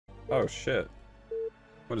Oh shit.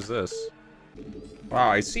 What is this? Wow,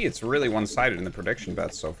 I see it's really one-sided in the prediction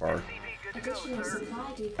bets so far.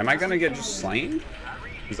 Am I gonna get just slain?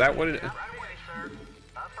 Is that what it is?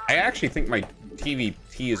 I actually think my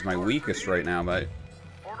TvT is my weakest right now, but...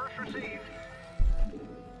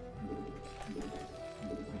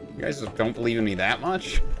 You guys just don't believe in me that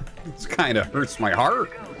much? This kind of hurts my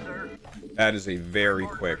heart. That is a very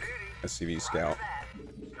quick SCV scout.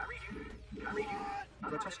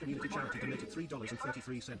 Grotesque Community Charity donated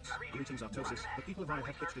 $3.33. Greetings, Artosis. The people of I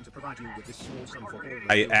have pitched in to provide you with this small sum for all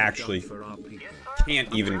I actually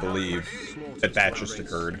can't even believe that that just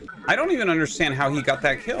occurred. I don't even understand how he got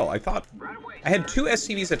that kill. I thought I had 2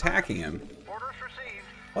 SCVs attacking him.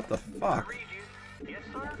 What the fuck?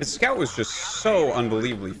 His scout was just so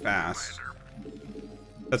unbelievably fast.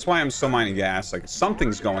 That's why I'm still mining gas. Like,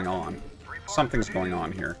 something's going on. Something's going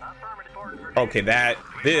on here. Okay,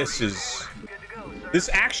 this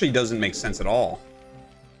actually doesn't make sense at all.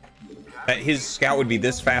 That his scout would be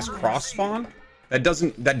this fast cross spawn? That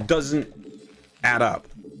doesn't add up.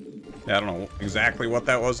 Yeah, I don't know exactly what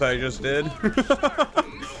that was I just did.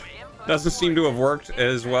 Doesn't seem to have worked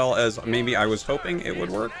as well as maybe I was hoping it would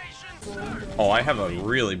work. Oh, I have a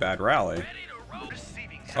really bad rally.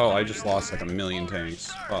 Oh, I just lost like 1,000,000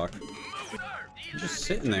 tanks. Fuck. I'm just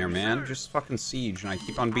sitting there, man. Just fucking siege, and I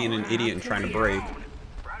keep on being an idiot and trying to break.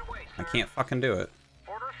 I can't fucking do it.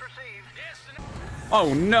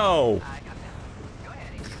 Oh no!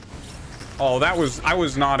 Oh, I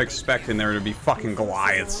was not expecting there to be fucking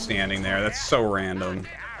Goliaths standing there. That's so random.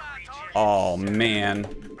 Oh man.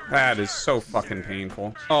 That is so fucking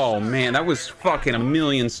painful. Oh man, that was fucking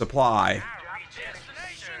 1,000,000 supply.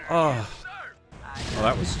 Oh. Well,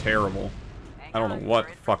 that was terrible. I don't know what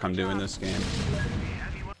the fuck I'm doing this game.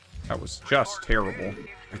 That was just terrible.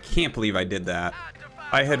 I can't believe I did that.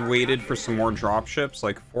 I had waited for some more dropships,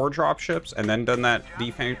 like 4 dropships, and then done that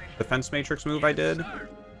defense matrix move I did.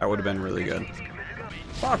 That would have been really good.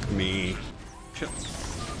 Fuck me.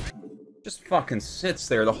 Just fucking sits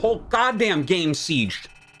there. The whole goddamn game sieged.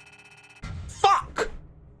 Fuck!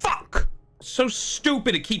 Fuck! So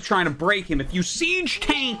stupid to keep trying to break him. If you siege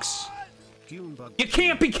tanks, you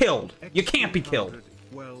can't be killed. You can't be killed.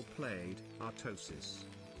 Well played, Artosis.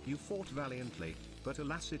 You fought valiantly, but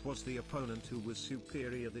alas it was the opponent who was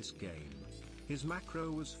superior this game. His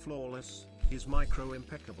macro was flawless, his micro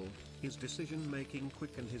impeccable, his decision making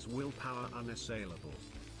quick and his willpower unassailable.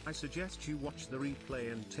 I suggest you watch the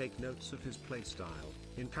replay and take notes of his playstyle.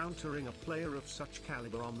 Encountering a player of such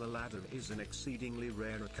caliber on the ladder is an exceedingly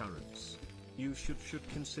rare occurrence. You should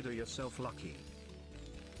consider yourself lucky.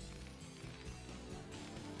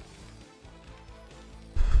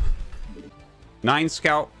 Nine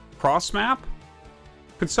scout cross map?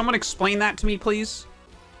 Could someone explain that to me, please?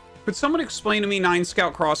 Could someone explain to me 9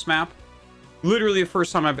 scout cross map? Literally the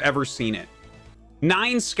first time I've ever seen it.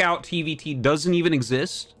 9 scout TvT doesn't even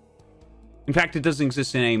exist. In fact, it doesn't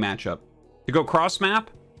exist in any matchup. To go cross map?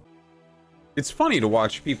 It's funny to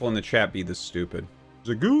watch people in the chat be this stupid. It's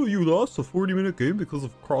like, oh, you lost a 40-minute game because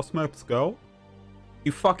of cross map scout?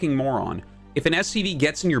 You fucking moron. If an SCV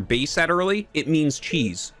gets in your base that early, it means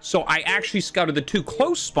cheese. So I actually scouted the 2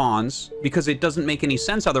 close spawns because it doesn't make any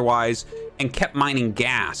sense otherwise and kept mining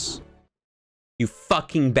gas. You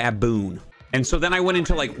fucking baboon. And so then I went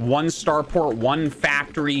into like 1 starport, 1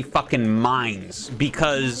 factory fucking mines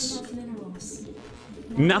because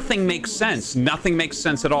nothing makes sense. Nothing makes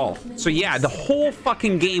sense at all. So yeah, the whole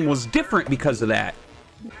fucking game was different because of that.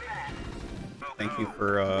 Thank you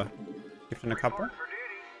for gifting a couple.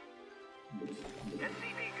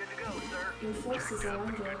 Your forces are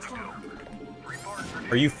under attack.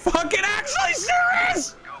 Are you fucking actually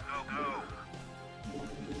serious?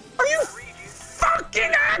 Are you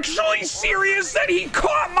fucking actually serious that he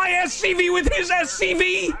caught my SCV with his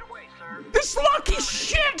SCV? This lucky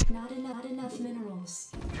shit! Not enough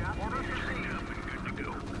minerals. Not enough minerals.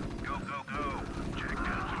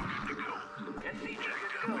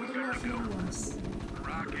 Not enough minerals.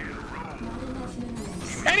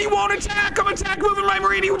 And he won't attack! I'm attack moving my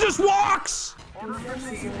marine, he just walks! Your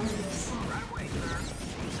forces are under attack.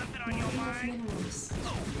 Not enough minerals.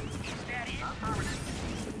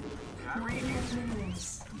 Not enough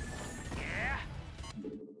minerals.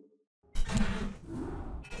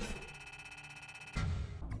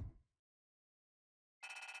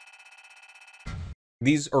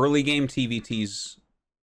 These early game TvTs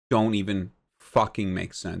don't even fucking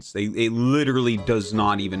make sense. It literally does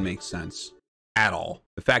not even make sense at all.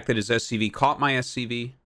 The fact that his SCV caught my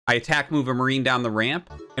SCV, I attack move a marine down the ramp,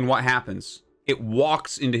 and what happens? It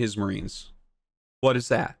walks into his marines. What is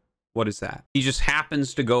that? What is that? He just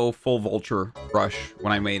happens to go full Vulture Rush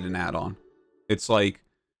when I made an add-on. It's like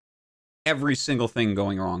every single thing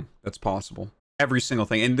going wrong that's possible. Every single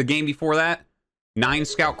thing. And the game before that, 9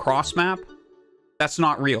 Scout cross map, that's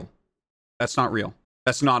not real. That's not real.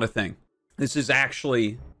 That's not a thing. This is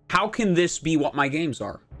actually... How can this be what my games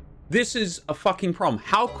are? This is a fucking problem.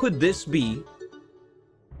 How could this be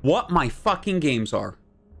what my fucking games are?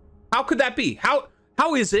 How could that be?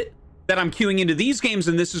 How is it that I'm queuing into these games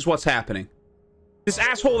and this is what's happening? This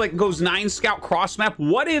asshole that goes 9 Scout cross map,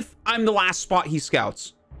 what if I'm the last spot he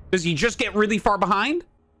scouts? Does he just get really far behind?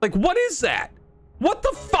 Like, what is that? What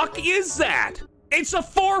the fuck is that? It's a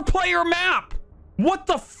 4-player map. What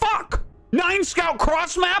the fuck? 9 Scout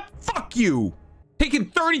cross map? Fuck you. Taking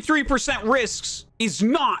 33% risks is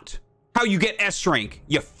not how you get S rank,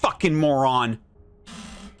 you fucking moron.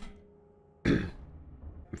 I'm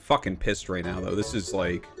fucking pissed right now, though. This is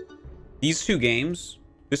like... These 2 games,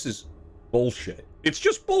 this is bullshit. It's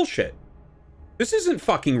just bullshit. This isn't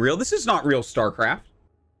fucking real. This is not real StarCraft.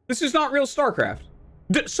 This is not real StarCraft.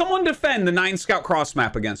 Someone defend the 9 Scout cross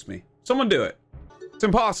map against me. Someone do it. It's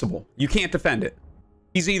impossible. You can't defend it.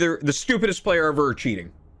 He's either the stupidest player ever or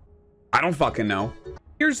cheating. I don't fucking know.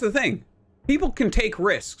 Here's the thing. People can take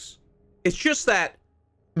risks. It's just that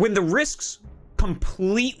when the risks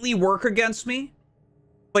completely work against me,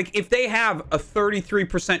 like if they have a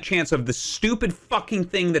 33% chance of the stupid fucking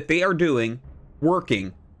thing that they are doing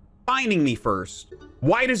working, finding me first,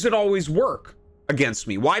 why does it always work against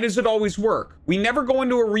me? Why does it always work? We never go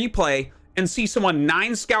into a replay and see someone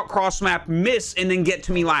 9 Scout cross map miss and then get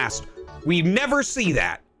to me last. We never see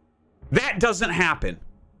that. That doesn't happen.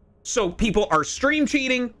 So people are stream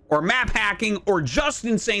cheating or map hacking or just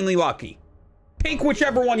insanely lucky. Pick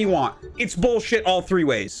whichever one you want. It's bullshit all 3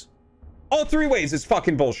 ways. All 3 ways is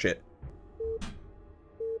fucking bullshit.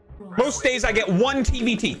 Most days I get 1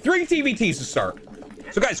 TvT, 3 TvTs to start.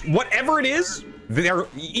 So guys, whatever it is, they're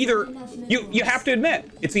either, you have to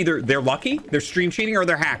admit, it's either they're lucky, they're stream cheating, or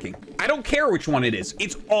they're hacking. I don't care which one it is.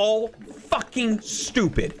 It's all fucking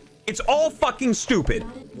stupid. It's all fucking stupid.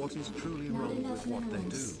 What is truly wrong with what they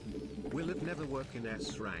do? Will it never work in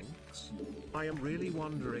S ranks? I am really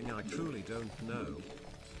wondering. I truly don't know.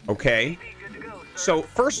 Okay. So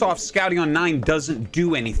first off, scouting on 9 doesn't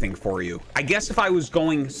do anything for you. I guess if I was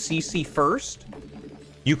going CC first,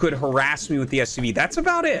 you could harass me with the SCV. That's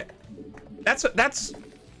about it. That's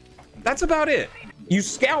about it. You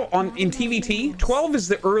scout in TvT, 12 is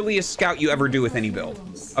the earliest scout you ever do with any build.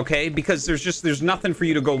 Okay? Because there's nothing for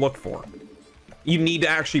you to go look for. You need to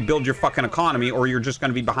actually build your fucking economy, or you're just going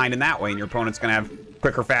to be behind in that way, and your opponent's going to have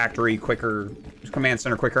quicker factory, quicker command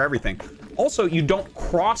center, quicker everything. Also, you don't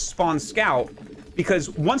cross-spawn scout, because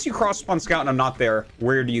once you cross-spawn scout and I'm not there,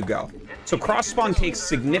 where do you go? So cross-spawn takes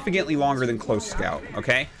significantly longer than close scout,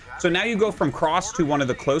 okay? So now you go from cross to one of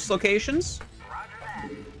the close locations.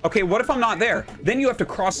 Okay, what if I'm not there? Then you have to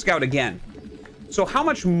cross-scout again. So how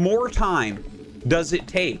much more time does it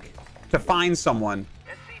take to find someone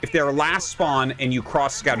if they're last spawn and you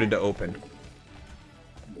cross-scouted to open?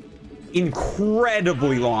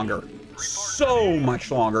 Incredibly longer. So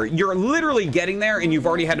much longer. You're literally getting there and you've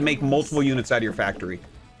already had to make multiple units out of your factory.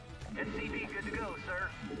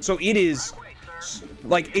 So it is,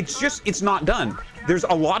 like, it's not done. There's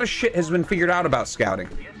a lot of shit has been figured out about scouting.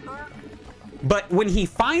 But when he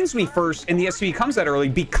finds me first and the SCV comes that early,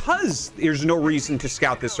 because there's no reason to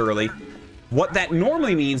scout this early, what that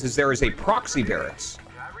normally means is there is a proxy barracks.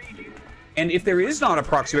 And if there is not a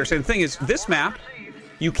proxy barracks, and the thing is, this map,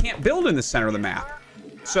 you can't build in the center of the map.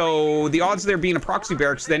 So the odds of there being a proxy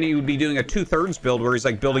barracks, then he would be doing a 2/3 build where he's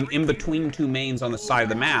like building in between 2 mains on the side of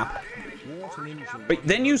the map. But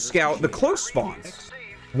then you scout the close spawns.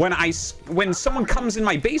 When someone comes in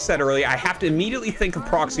my base that early, I have to immediately think of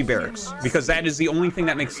proxy barracks, because that is the only thing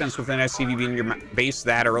that makes sense with an SCV being in your base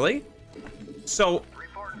that early. So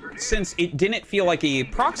since it didn't feel like a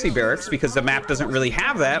proxy barracks, because the map doesn't really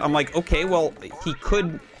have that, I'm like, okay, well,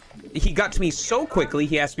 he got to me so quickly,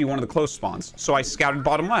 he has to be one of the close spawns. So I scouted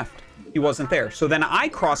bottom left. He wasn't there. So then I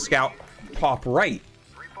cross-scout top right,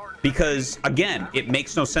 because, again, it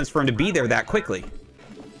makes no sense for him to be there that quickly.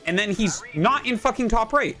 And then he's not in fucking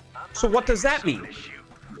top right. So what does that mean?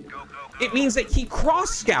 It means that he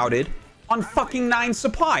cross-scouted on fucking 9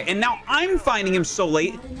 supply. And now I'm finding him so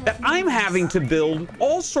late that I'm having to build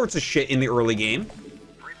all sorts of shit in the early game.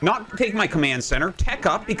 Not take my command center, tech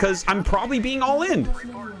up, because I'm probably being all in.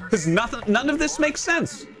 Because none of this makes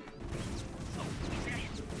sense.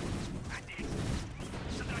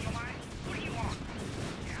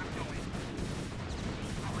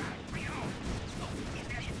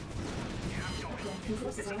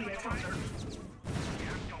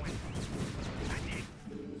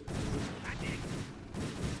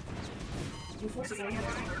 Your forces are under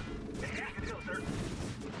attack.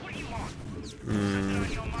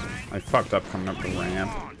 I fucked up coming up the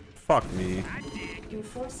ramp. Fuck me. Your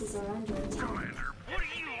forces are under attack.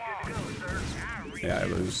 Yeah, I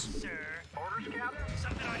lose.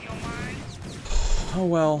 Oh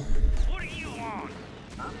well.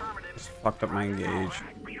 Just fucked up my engage.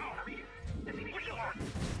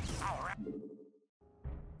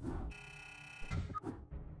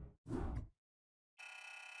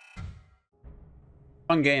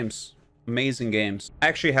 Fun games. Amazing games. I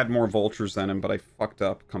actually had more vultures than him, but I fucked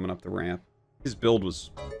up coming up the ramp. His build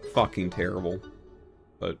was fucking terrible.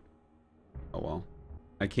 But, oh well.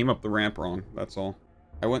 I came up the ramp wrong, that's all.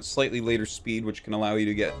 I went slightly later speed, which can allow you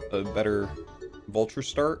to get a better vulture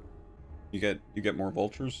start. You get more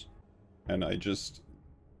vultures. And I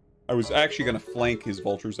was actually going to flank his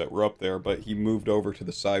vultures that were up there, but he moved over to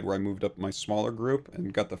the side where I moved up my smaller group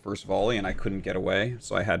and got the first volley, and I couldn't get away,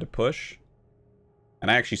 so I had to push. And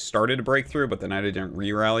I actually started to break through, but then I didn't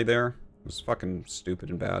re-rally there. It was fucking stupid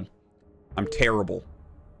and bad. I'm terrible.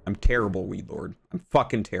 I'm terrible, Weed Lord. I'm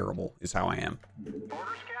fucking terrible, is how I am.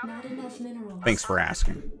 Not enough minerals. Thanks for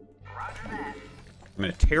asking. I'm in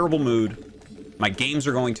a terrible mood. My games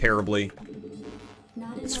are going terribly.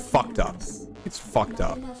 It's fucked up. It's fucked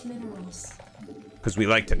up. Because we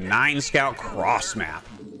like to 9 scout cross map.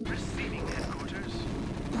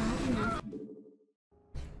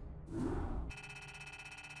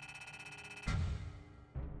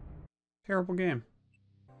 Terrible game.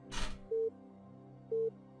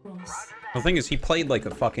 The thing is, he played like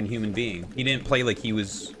a fucking human being. He didn't play like he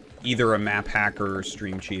was either a map hacker or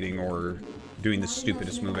stream cheating or doing the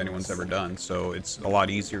stupidest move anyone's ever done. So it's a lot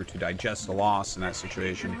easier to digest a loss in that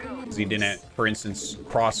situation. Because he didn't, for instance,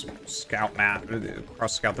 cross scout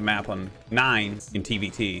the map on 9 in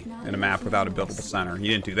TvT in a map without a buildable center. He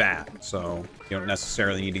didn't do that. So you don't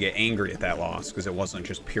necessarily need to get angry at that loss because it wasn't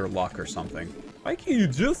just pure luck or something. Why can't you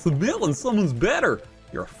just submit when someone's better?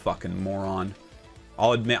 You're a fucking moron.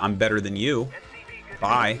 I'll admit I'm better than you.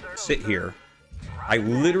 Bye. Sit here. I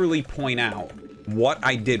literally point out what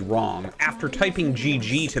I did wrong after typing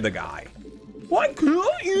GG to the guy. Why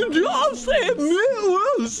can't you just admit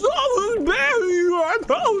when someone's better than you,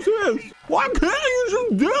 Artosis? Why can't you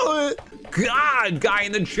just do it? God, guy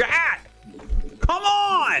in the chat. Come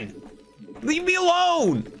on. Leave me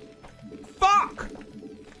alone. Fuck.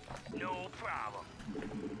 No problem.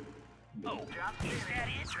 Oh, is that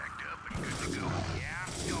it? Checked up and good to go. Yeah,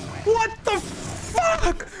 what the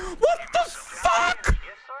fuck? What the fuck?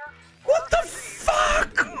 Yes, sir. What the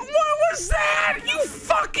fuck? What was that? You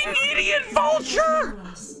fucking idiot, Vulture!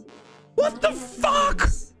 What the fuck?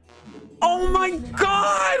 Oh my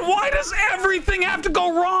god! Why does everything have to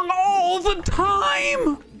go wrong all the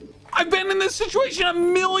time? I've been in this situation a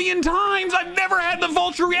million times. I've never had the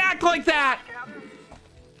Vulture react like that.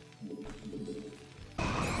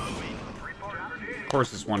 Of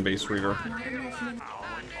course, it's one base reaver.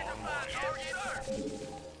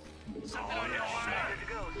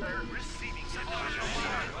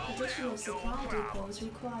 Additional supply depots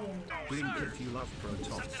required. Blink if you love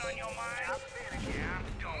Protoss.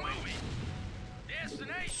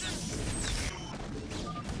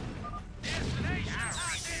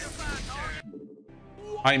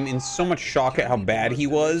 I'm in so much shock at how bad he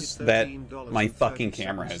was that my fucking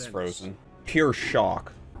camera has frozen. Pure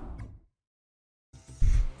shock.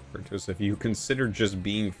 If you consider just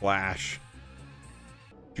being Flash.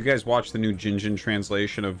 Did you guys watch the new Jinjin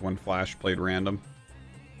translation of when Flash played random?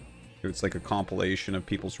 It's like a compilation of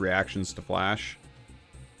people's reactions to Flash.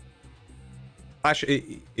 Flash,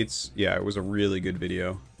 it was a really good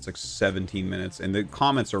video. It's like 17 minutes, and the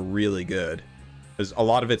comments are really good. Because a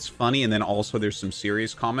lot of it's funny, and then also there's some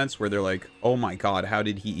serious comments where they're like, oh my god, how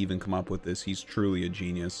did he even come up with this? He's truly a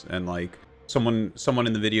genius. And like, someone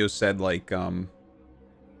in the video said like,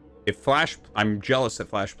 if Flash, I'm jealous that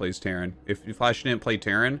Flash plays Terran. If Flash didn't play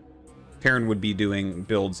Terran, Terran would be doing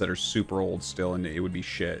builds that are super old still, and it would be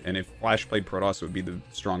shit. And if Flash played Protoss, it would be the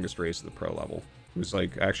strongest race at the pro level. It was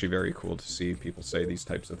like actually very cool to see people say these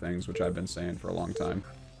types of things, which I've been saying for a long time.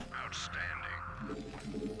 outstanding.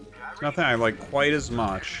 It's nothing I like quite as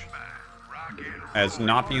much as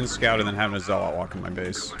not being scouted and then having a Zealot walk in my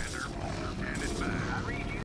base.